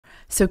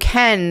So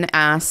Ken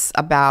asks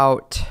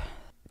about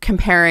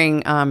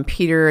comparing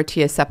Peter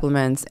Attia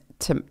supplements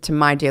to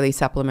my daily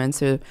supplements.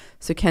 So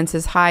Ken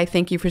says, hi,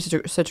 thank you for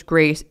such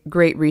great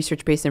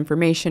research-based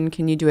information.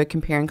 Can you do a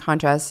compare and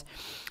contrast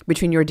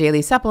between your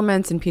daily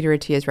supplements and Peter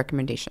Attia's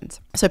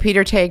recommendations? So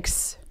Peter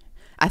takes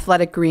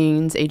Athletic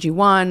Greens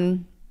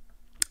AG1.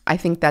 I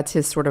think that's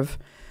his sort of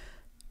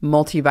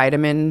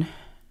multivitamin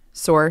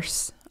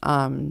source.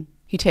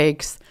 He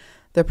takes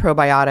the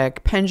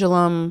probiotic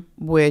Pendulum,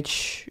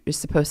 which is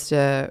supposed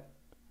to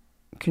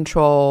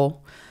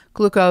control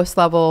glucose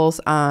levels.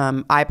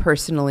 I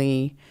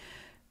personally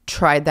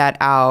tried that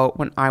out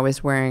when I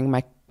was wearing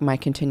my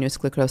continuous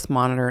glucose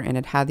monitor, and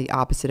it had the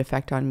opposite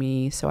effect on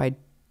me. So I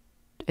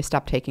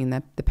stopped taking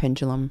the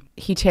Pendulum.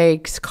 He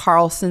takes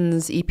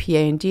Carlson's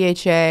EPA and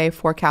DHA,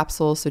 4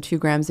 capsules, so 2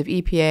 grams of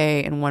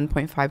EPA and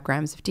 1.5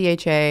 grams of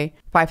DHA,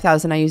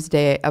 5,000 IUs a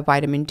day of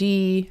vitamin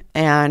D,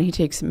 and he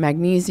takes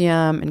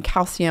magnesium and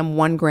calcium,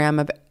 1 gram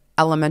of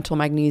elemental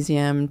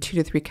magnesium, 2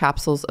 to 3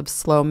 capsules of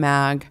slow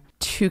mag,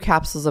 2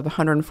 capsules of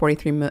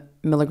 143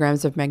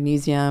 milligrams of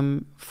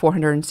magnesium,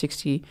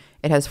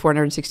 it has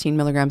 416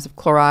 milligrams of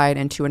chloride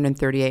and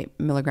 238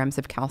 milligrams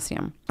of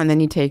calcium. And then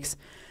he takes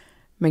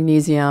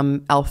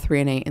magnesium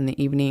L-threonate in the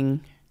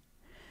evening.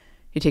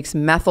 He takes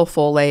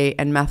methylfolate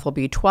and methyl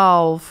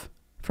B12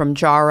 from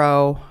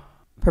Jarrow,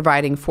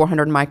 providing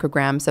 400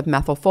 micrograms of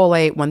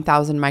methylfolate,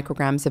 1,000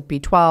 micrograms of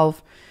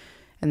B12.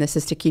 And this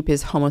is to keep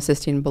his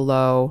homocysteine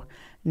below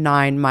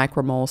 9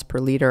 micromoles per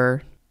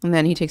liter. And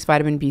then he takes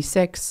vitamin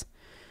B6,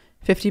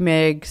 50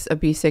 mgs of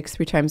B6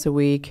 3 times a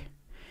week.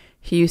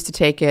 He used to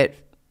take it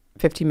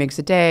 50 mgs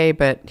a day,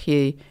 but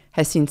he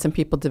has seen some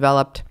people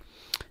developed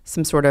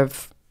some sort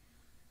of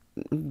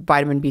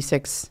vitamin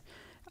B6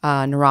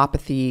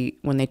 neuropathy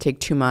when they take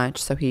too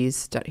much. So he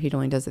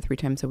only does it 3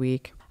 times a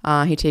week.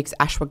 He takes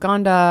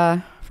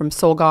ashwagandha from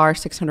Solgar,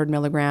 600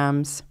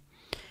 milligrams.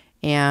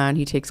 And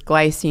he takes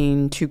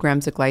glycine, 2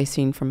 grams of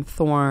glycine from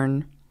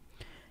Thorn.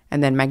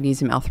 And then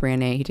magnesium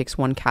L-threonate. He takes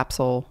 1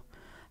 capsule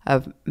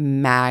of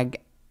Magtine,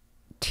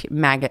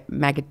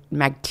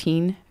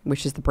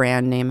 which is the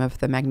brand name of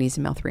the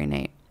magnesium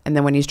L-threonate. And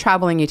then when he's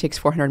traveling, he takes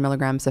 400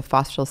 milligrams of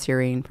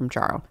phosphorylserine from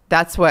Jarrow.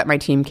 That's what my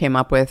team came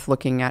up with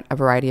looking at a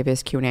variety of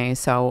his Q&As,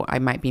 so I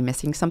might be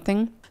missing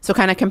something. So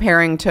kind of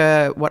comparing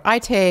to what I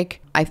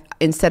take,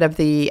 instead of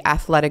the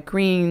Athletic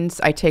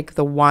Greens, I take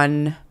the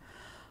 1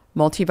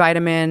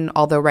 multivitamin,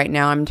 although right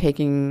now I'm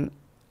taking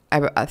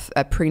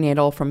a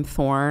prenatal from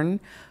Thorn,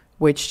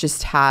 which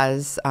just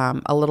has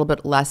a little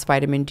bit less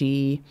vitamin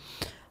D,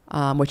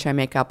 which I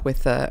make up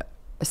with a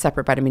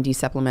separate vitamin D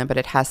supplement, but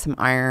it has some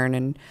iron,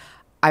 and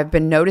I've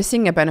been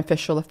noticing a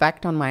beneficial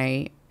effect on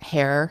my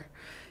hair.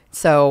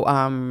 So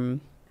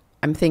I'm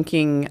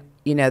thinking,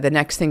 the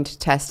next thing to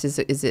test is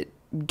it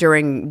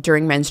during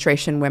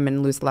menstruation,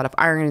 women lose a lot of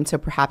iron, and so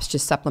perhaps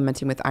just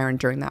supplementing with iron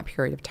during that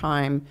period of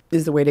time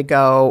is the way to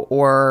go.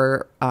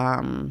 Or,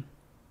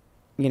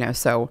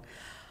 so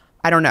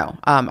I don't know.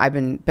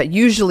 But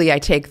usually I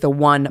take the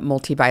 1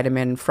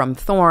 multivitamin from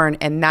Thorn,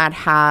 and that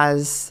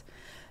has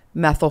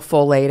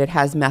methylfolate, it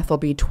has methyl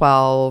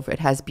B12, it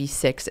has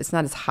B6. It's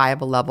not as high of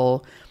a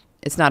level.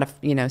 It's not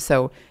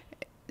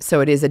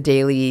so it is a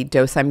daily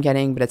dose I'm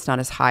getting, but it's not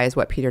as high as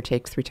what Peter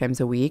takes 3 times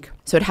a week.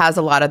 So it has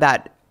a lot of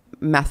that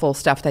methyl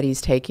stuff that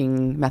he's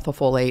taking,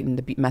 methylfolate and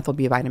the methyl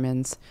B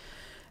vitamins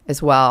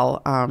as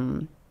well.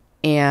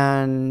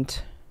 And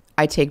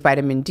I take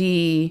vitamin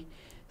D.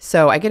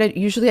 So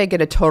usually I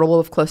get a total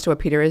of close to what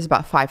Peter is,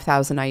 about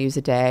 5,000 IUs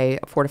a day,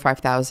 4 to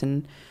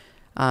 5,000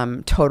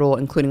 total,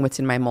 including what's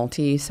in my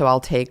multi. So I'll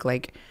take my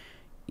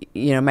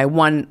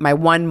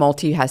one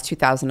multi has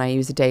 2,000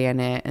 IUs a day in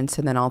it. And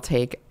so then I'll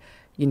take,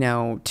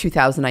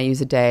 2,000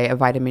 IUs a day of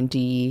vitamin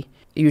D,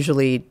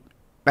 usually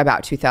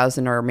about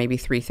 2,000 or maybe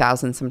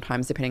 3,000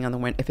 sometimes, depending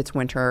on if it's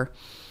winter,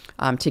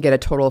 to get a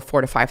total of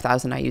 4 to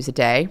 5,000 IUs a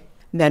day.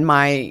 Then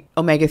my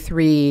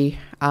omega-3,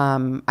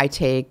 I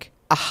take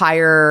a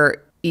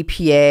higher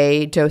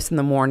EPA dose in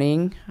the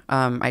morning.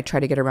 I try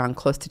to get around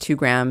close to 2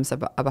 grams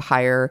of a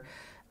higher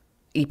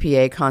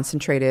EPA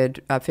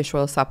concentrated fish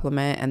oil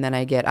supplement, and then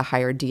I get a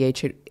higher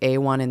DHA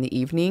one in the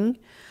evening.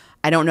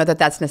 I don't know that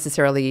that's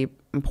necessarily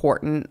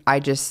important. I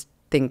just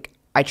think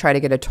I try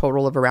to get a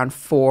total of around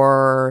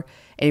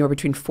anywhere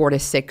between 4 to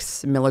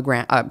 6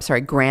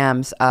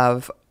 grams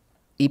of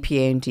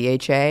EPA and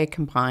DHA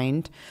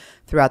combined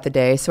throughout the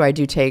day. So I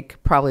do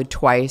take probably 2 to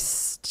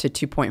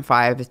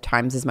 2.5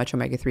 times as much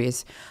omega-3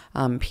 as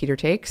Peter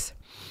takes.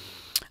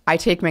 I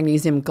take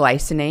magnesium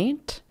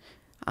glycinate.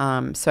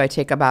 So I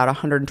take about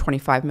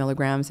 125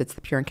 milligrams. It's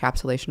the pure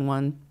encapsulation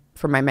one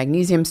for my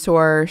magnesium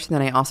source. And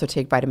then I also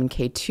take vitamin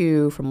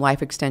K2 from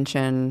Life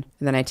Extension.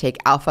 And then I take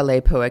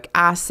alpha-lipoic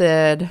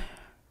acid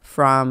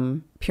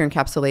from Pure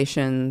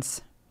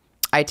Encapsulations.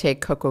 I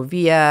take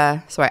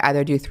Cocovia. So I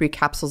either do 3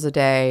 capsules a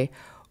day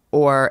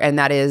and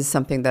that is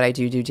something that I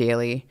do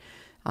daily,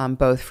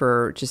 both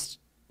for just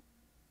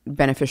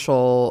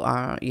beneficial,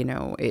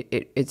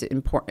 it's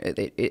important.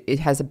 It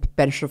has a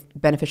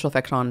beneficial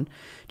effect on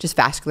just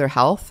vascular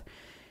health.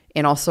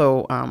 and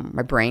also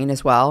my brain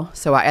as well.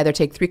 So I either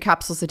take 3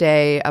 capsules a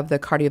day of the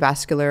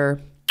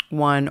cardiovascular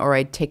one, or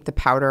I take the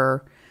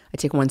powder. I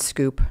take 1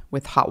 scoop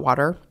with hot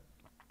water.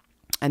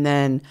 And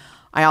then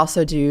I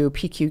also do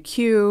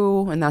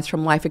PQQ, and that's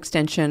from Life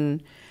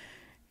Extension.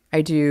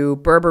 I do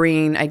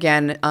berberine.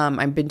 Again,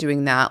 I've been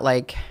doing that,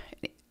 like,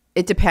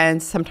 it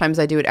depends. Sometimes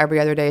I do it every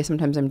other day.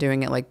 Sometimes I'm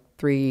doing it like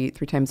three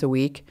times a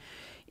week.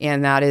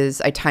 And that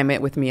is, I time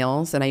it with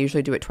meals, and I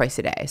usually do it twice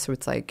a day. So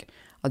it's like,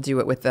 I'll do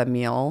it with a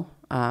meal,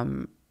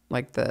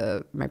 like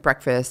my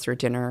breakfast or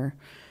dinner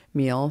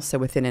meal. So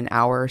within an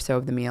hour or so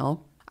of the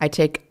meal. I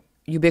take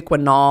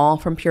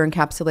ubiquinol from Pure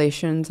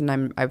Encapsulations,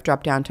 and I've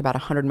dropped down to about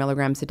 100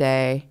 milligrams a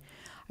day.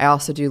 I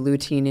also do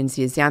lutein and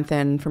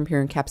zeaxanthin from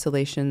Pure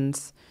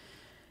Encapsulations.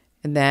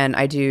 And then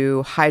I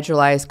do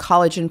hydrolyzed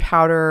collagen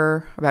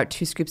powder, about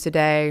 2 scoops a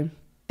day.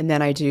 And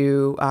then I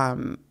do,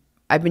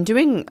 I've been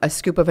doing a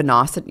scoop of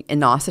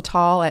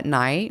inositol at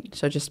night.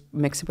 So just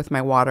mix it with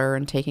my water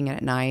and taking it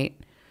at night.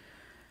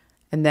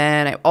 And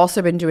then I've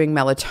also been doing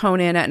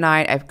melatonin at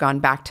night. I've gone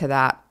back to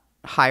that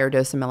higher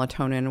dose of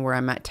melatonin where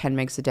I'm at 10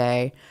 mgs a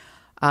day.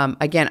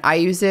 Again, I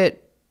use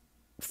it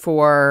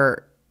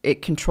for,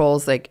 it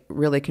controls, like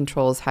really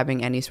controls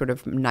having any sort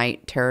of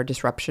night terror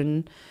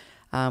disruption,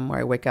 where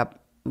I wake up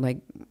like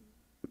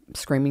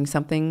screaming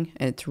something,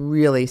 and it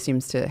really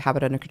seems to have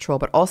it under control.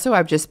 But also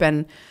I've just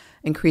been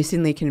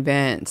increasingly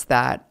convinced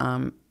that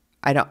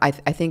I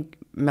think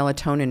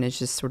melatonin is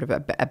just sort of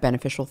a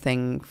beneficial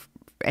thing,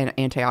 an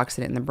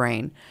antioxidant in the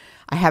brain.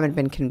 I haven't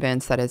been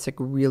convinced that it's like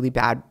really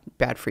bad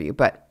for you,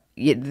 but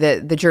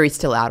the jury's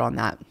still out on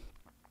that.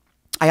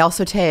 I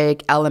also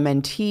take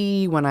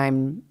LMNT when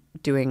I'm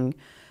doing,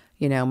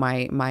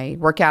 my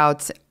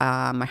workouts,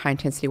 my high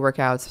intensity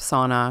workouts,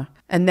 sauna.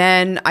 And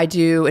then I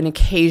do an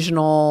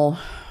occasional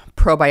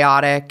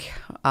probiotic.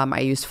 I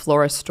use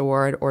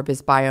Florastore or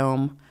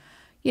Visbiome.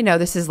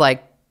 This is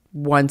like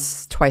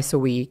twice a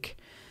week.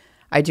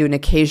 I do an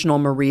occasional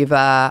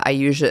Mariva. I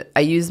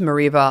use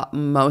Mariva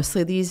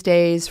mostly these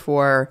days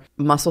for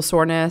muscle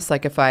soreness,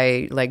 like if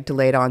I like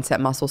delayed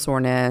onset muscle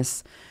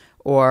soreness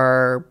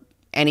or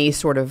any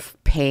sort of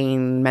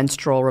pain,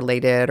 menstrual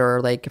related,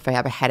 or like if I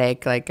have a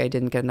headache, like I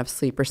didn't get enough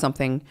sleep or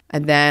something.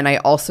 And then I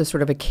also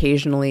sort of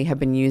occasionally have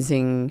been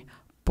using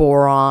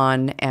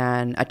boron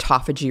and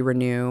autophagy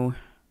renew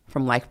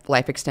from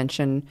Life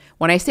Extension.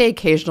 When I say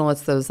occasional,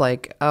 it's those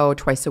like,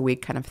 twice a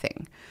week kind of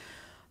thing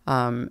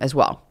as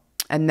well.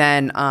 And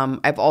then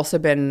I've also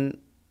been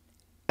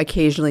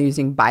occasionally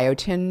using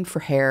biotin for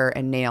hair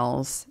and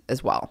nails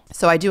as well.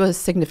 So I do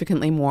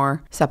significantly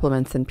more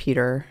supplements than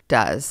Peter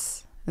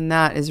does. And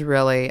that is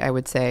really, I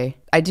would say,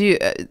 I do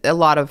a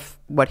lot of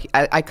what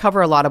I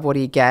cover a lot of what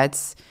he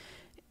gets,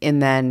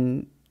 and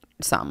then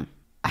some.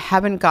 I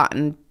haven't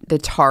gotten the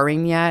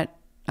taurine yet.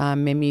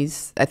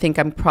 Mimi's, I think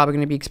I'm probably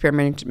going to be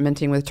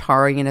experimenting with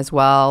taurine as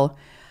well.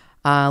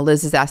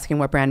 Liz is asking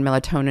what brand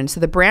melatonin. So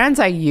the brands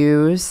I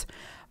use,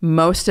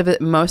 most of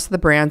the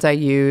brands I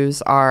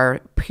use are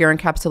Pure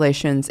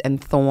Encapsulations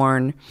and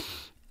Thorne,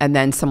 and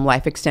then some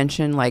Life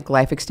Extension. Like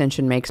Life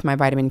Extension makes my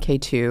vitamin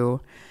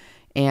K2,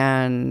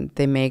 and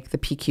they make the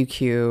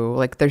PQQ.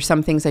 Like there's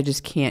some things I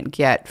just can't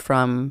get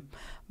from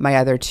my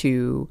other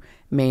 2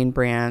 main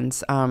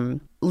brands.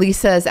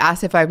 Lisa has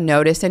asked if I've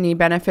noticed any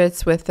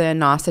benefits with the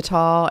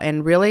inositol,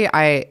 and really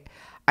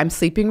I'm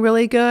sleeping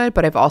really good,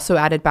 but I've also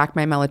added back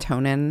my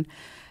melatonin,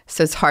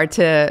 so it's hard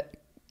to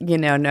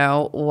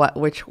know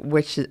which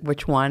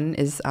one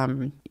is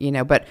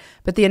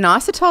but the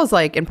inositol is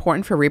like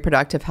important for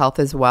reproductive health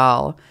as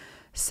well.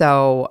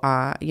 So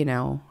I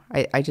do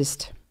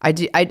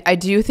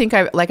think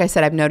like I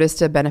said, I've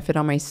noticed a benefit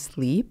on my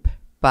sleep,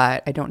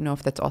 but I don't know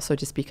if that's also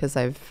just because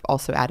I've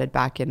also added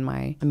back in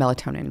my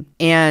melatonin.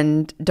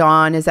 And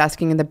Dawn is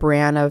asking the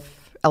brand of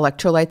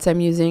electrolytes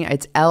I'm using.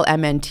 It's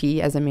LMNT,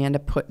 as Amanda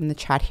put in the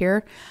chat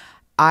here.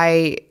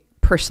 I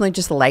personally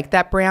just like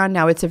that brand.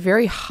 Now it's a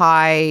very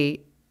high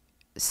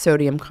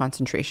sodium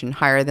concentration,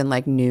 higher than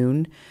like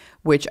Noon,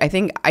 which I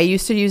think I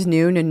used to use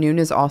Noon, and Noon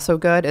is also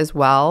good as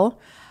well.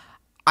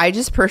 I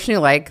just personally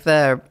like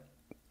the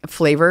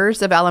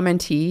flavors of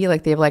LMNT.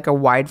 Like they have like a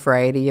wide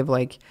variety of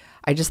like,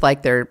 I just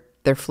like their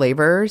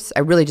flavors. I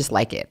really just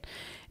like it.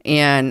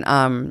 And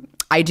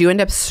I do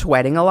end up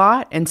sweating a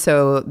lot. And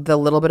so the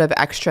little bit of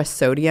extra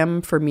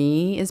sodium for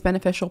me is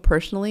beneficial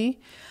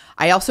personally.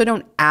 I also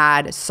don't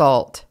add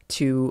salt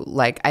to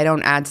I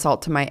don't add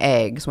salt to my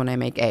eggs when I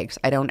make eggs.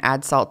 I don't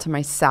add salt to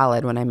my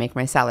salad when I make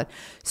my salad.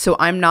 So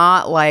I'm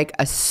not like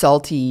a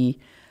salty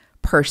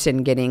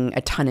person getting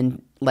a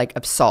ton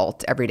of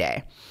salt every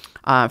day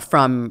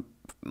from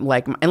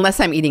like, unless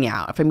I'm eating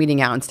out. If I'm eating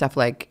out and stuff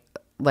like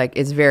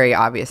it's very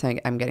obvious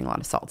I'm getting a lot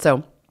of salt.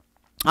 So,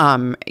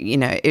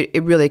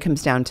 it really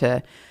comes down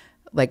to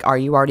like, are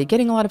you already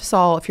getting a lot of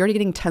salt? If you're already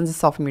getting tons of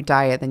salt from your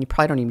diet, then you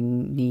probably don't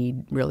even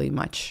need really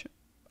much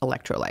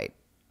electrolyte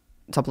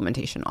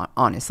supplementation,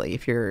 honestly,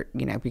 if you're,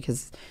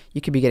 because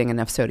you could be getting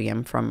enough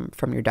sodium from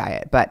your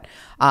diet. But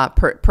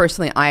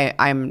personally,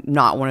 I'm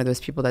not one of those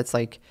people that's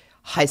like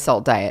high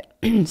salt diet.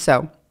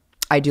 So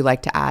I do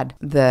like to add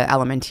the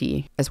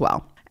LMNT as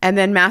well. And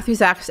then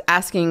Matthew's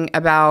asking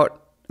about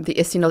the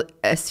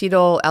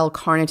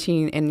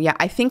acetyl-L-carnitine. And yeah,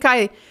 I think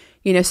so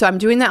I'm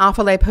doing the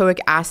alpha-lipoic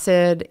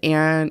acid,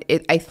 and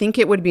I think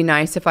it would be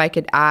nice if I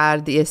could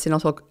add the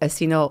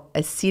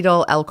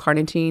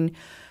acetyl-L-carnitine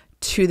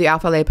to the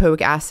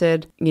alpha-lipoic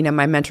acid.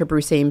 My mentor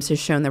Bruce Ames has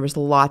shown there was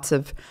lots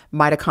of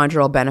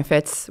mitochondrial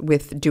benefits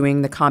with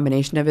doing the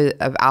combination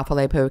of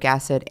alpha-lipoic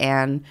acid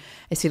and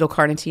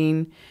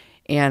acetyl-carnitine.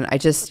 And I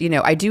just,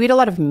 I do eat a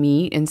lot of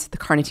meat, and the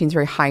carnitine is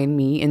very high in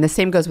meat. And the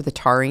same goes with the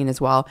taurine as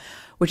well,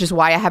 which is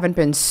why I haven't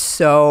been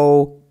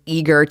so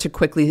eager to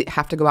quickly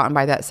have to go out and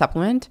buy that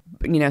supplement.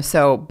 But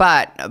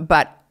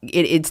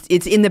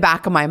it's in the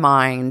back of my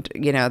mind,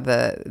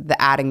 the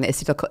adding the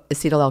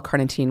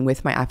acetyl-L-carnitine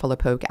with my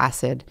alpha-lipoic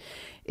acid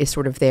is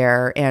sort of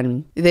there.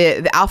 And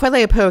the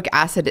alpha-lipoic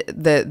acid,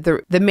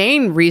 the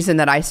main reason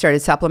that I started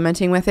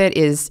supplementing with it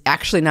is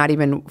actually not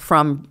even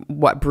from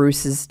what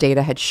Bruce's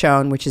data had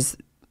shown, which is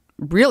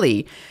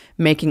really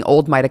making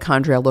old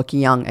mitochondria look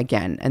young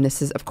again. And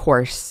this is, of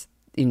course,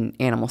 in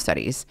animal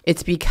studies.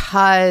 It's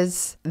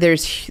because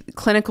there's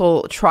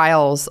clinical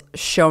trials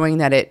showing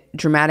that it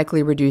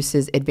dramatically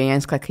reduces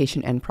advanced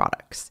glycation end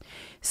products.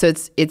 So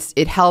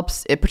it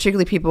helps,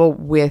 particularly people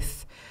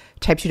with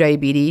type 2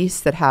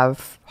 diabetes that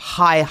have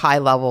high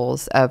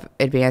levels of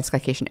advanced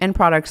glycation end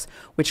products,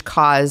 which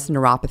cause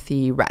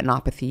neuropathy,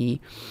 retinopathy,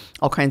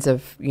 all kinds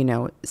of,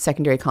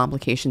 secondary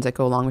complications that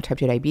go along with type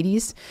 2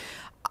 diabetes.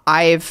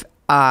 I'm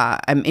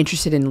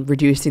interested in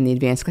reducing the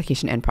advanced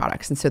glycation end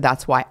products. And so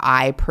that's why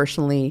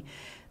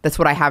that's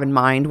what I have in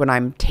mind when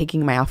I'm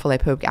taking my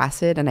alpha-lipoic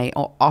acid. And I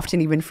often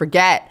even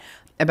forget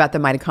about the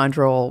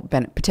potential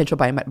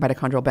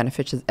mitochondrial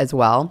benefits as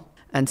well.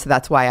 And so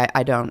that's why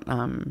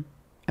I'm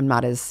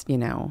not as,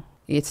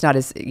 it's not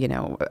as,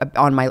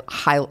 on my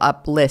high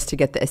up list to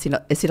get the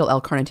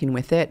acetyl-L-carnitine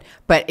with it.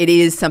 But it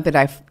is something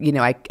I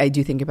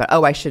do think about,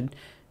 I should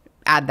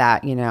add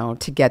that,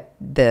 to get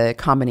the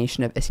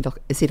combination of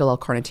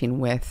acetyl-L-carnitine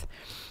with,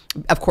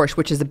 of course,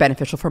 which is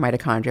beneficial for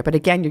mitochondria. But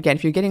again,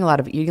 if you're eating a lot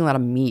of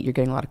meat, you're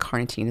getting a lot of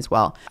carnitine as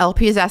well.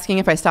 LP is asking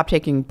if I stopped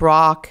taking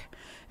BROQ,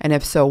 and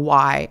if so,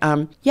 why?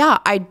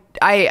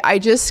 I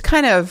just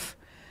kind of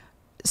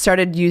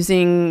started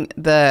using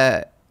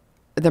the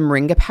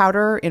moringa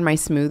powder in my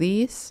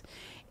smoothies.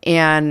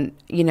 And,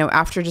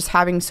 after just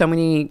having so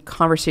many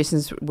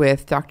conversations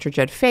with Dr.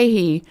 Jed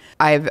Fahey,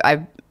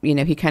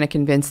 he kind of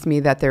convinced me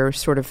that there's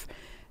sort of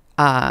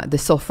the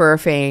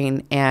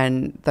sulforaphane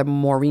and the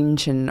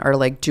moringa are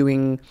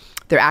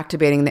they're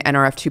activating the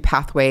NRF2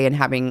 pathway and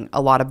having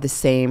a lot of the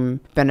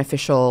same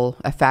beneficial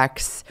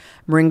effects.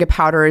 Moringa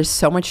powder is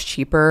so much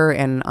cheaper,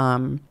 and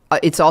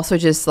it's also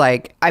just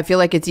I feel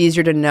like it's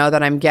easier to know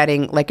that I'm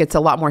getting, it's a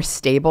lot more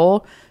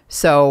stable.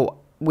 So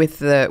with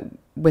the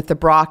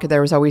BROQ,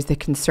 there was always the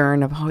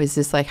concern of, is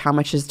this how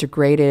much is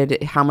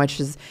degraded? How much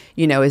is,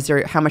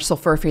 how much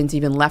sulforaphane is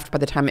even left by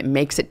the time it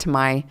makes it to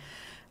my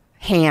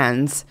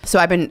hands? So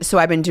I've been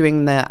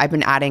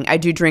adding, I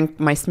do drink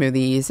my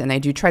smoothies, and I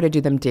do try to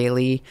do them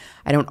daily.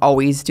 I don't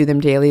always do them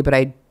daily, but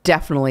I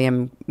definitely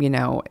am,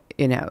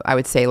 I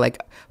would say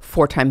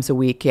 4 times a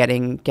week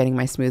getting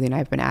my smoothie, and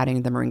I've been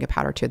adding the moringa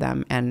powder to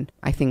them. And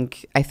I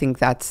think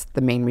that's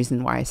the main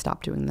reason why I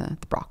stopped doing the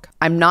BROQ.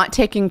 I'm not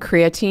taking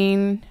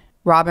creatine,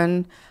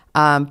 Robin,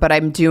 but I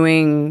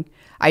do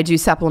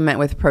supplement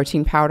with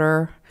protein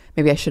powder.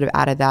 Maybe I should have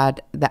added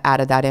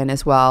that in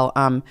as well.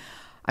 I'm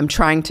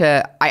trying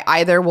to, I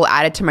either will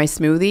add it to my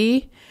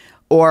smoothie,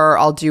 or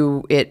I'll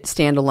do it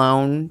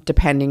standalone,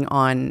 depending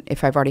on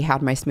if I've already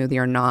had my smoothie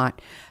or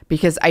not.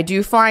 Because I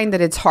do find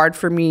that it's hard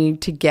for me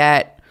to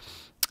get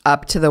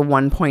up to the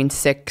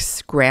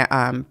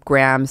 1.6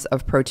 grams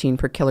of protein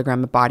per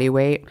kilogram of body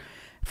weight.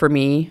 For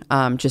me,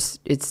 I'm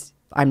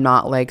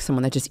not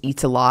someone that just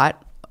eats a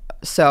lot.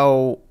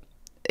 So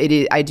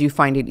I do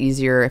find it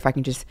easier if I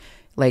can just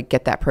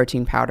get that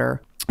protein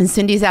powder. And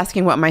Cindy's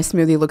asking what my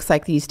smoothie looks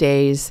like these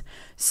days.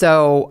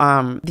 So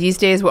these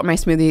days, what my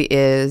smoothie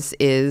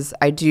is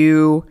I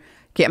do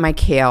get my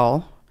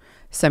kale.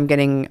 So I'm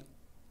getting,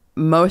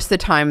 most of the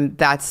time,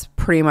 that's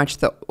pretty much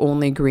the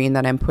only green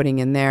that I'm putting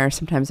in there.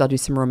 Sometimes I'll do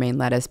some romaine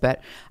lettuce,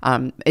 but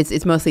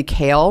it's mostly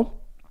kale.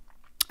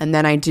 And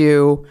then I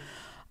do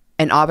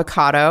an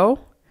avocado.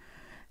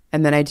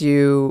 And then I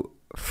do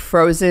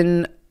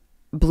frozen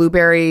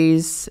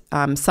blueberries.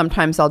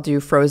 Sometimes I'll do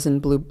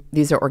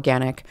these are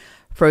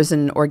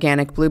frozen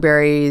organic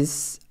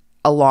blueberries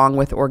along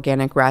with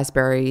organic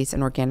raspberries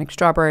and organic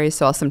strawberries.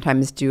 So I'll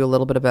sometimes do a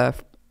little bit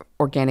of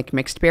organic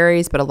mixed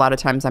berries, but a lot of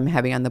times I'm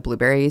heavy on the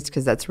blueberries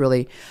because that's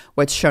really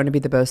what's shown to be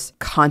the most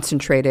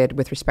concentrated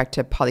with respect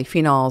to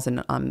polyphenols and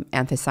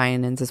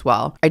anthocyanins as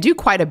well. I do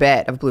quite a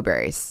bit of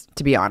blueberries,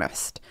 to be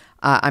honest.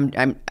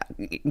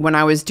 When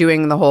I was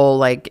doing the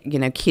whole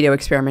keto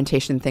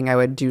experimentation thing, I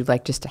would do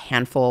just a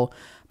handful,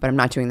 but I'm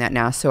not doing that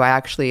now. So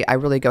I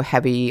really go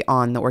heavy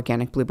on the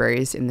organic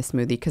blueberries in the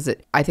smoothie because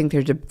I think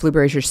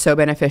blueberries are so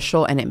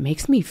beneficial, and it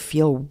makes me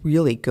feel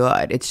really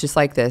good. It's just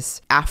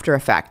this after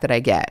effect that I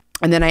get.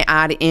 And then I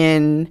add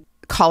in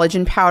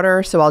collagen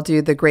powder. So I'll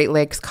do the Great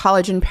Lakes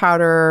collagen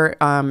powder,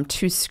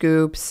 2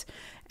 scoops.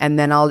 And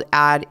then I'll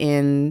add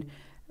in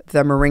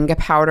the moringa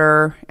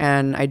powder,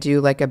 and I do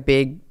like a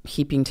big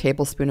heaping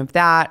tablespoon of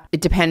that.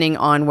 Depending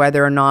on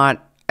whether or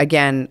not,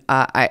 again,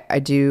 I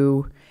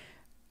do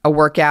a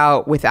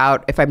workout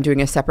without, if I'm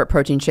doing a separate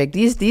protein shake.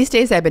 These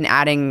days I've been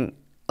adding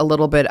a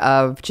little bit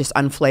of just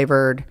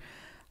unflavored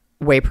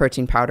whey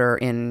protein powder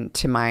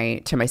into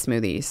my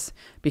smoothies,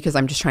 because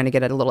I'm just trying to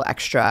get a little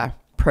extra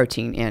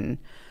protein in.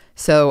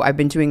 So I've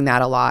been doing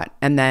that a lot,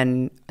 and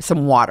then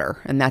some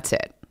water, and that's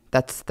it.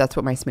 That's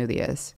what my smoothie is.